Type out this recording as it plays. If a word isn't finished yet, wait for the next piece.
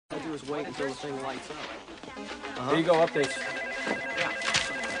gotta do is wait until the thing lights up. Here you go, updates. Yeah.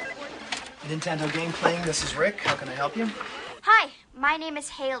 Nintendo game playing, this is Rick. How can I help you? Hi, my name is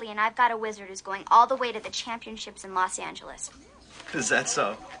Haley, and I've got a wizard who's going all the way to the championships in Los Angeles. Is that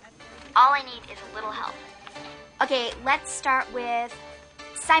so? All I need is a little help. Okay, let's start with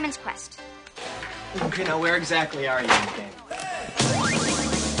Simon's Quest. Okay, now where exactly are you in the game?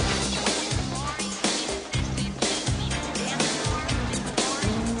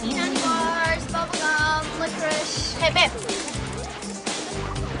 Peanut bars, bubblegum, licorice. Hey, babe.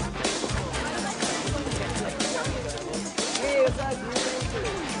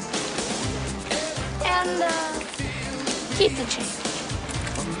 And, keep the change.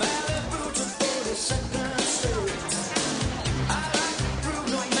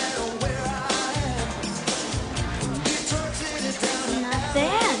 Not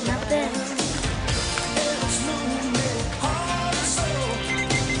bad, not bad.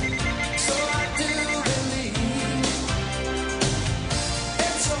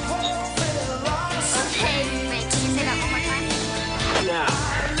 Okay, wait, can you say that one more time? Now.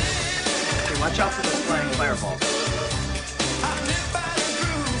 Okay, watch out for those flying fireballs.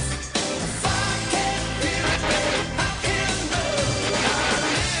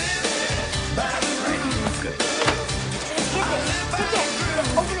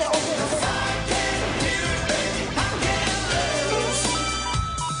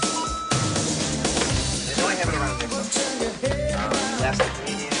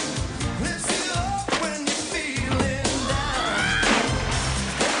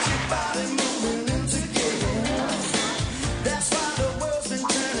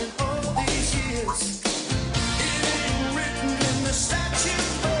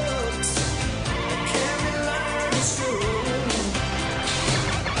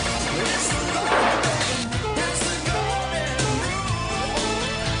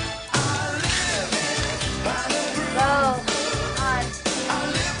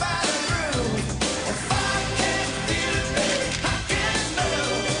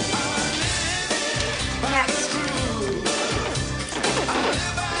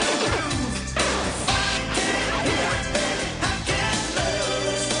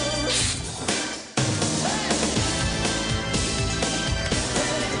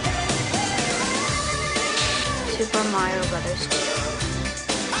 Super Mario Brothers 2.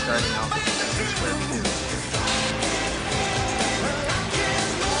 Starting out with the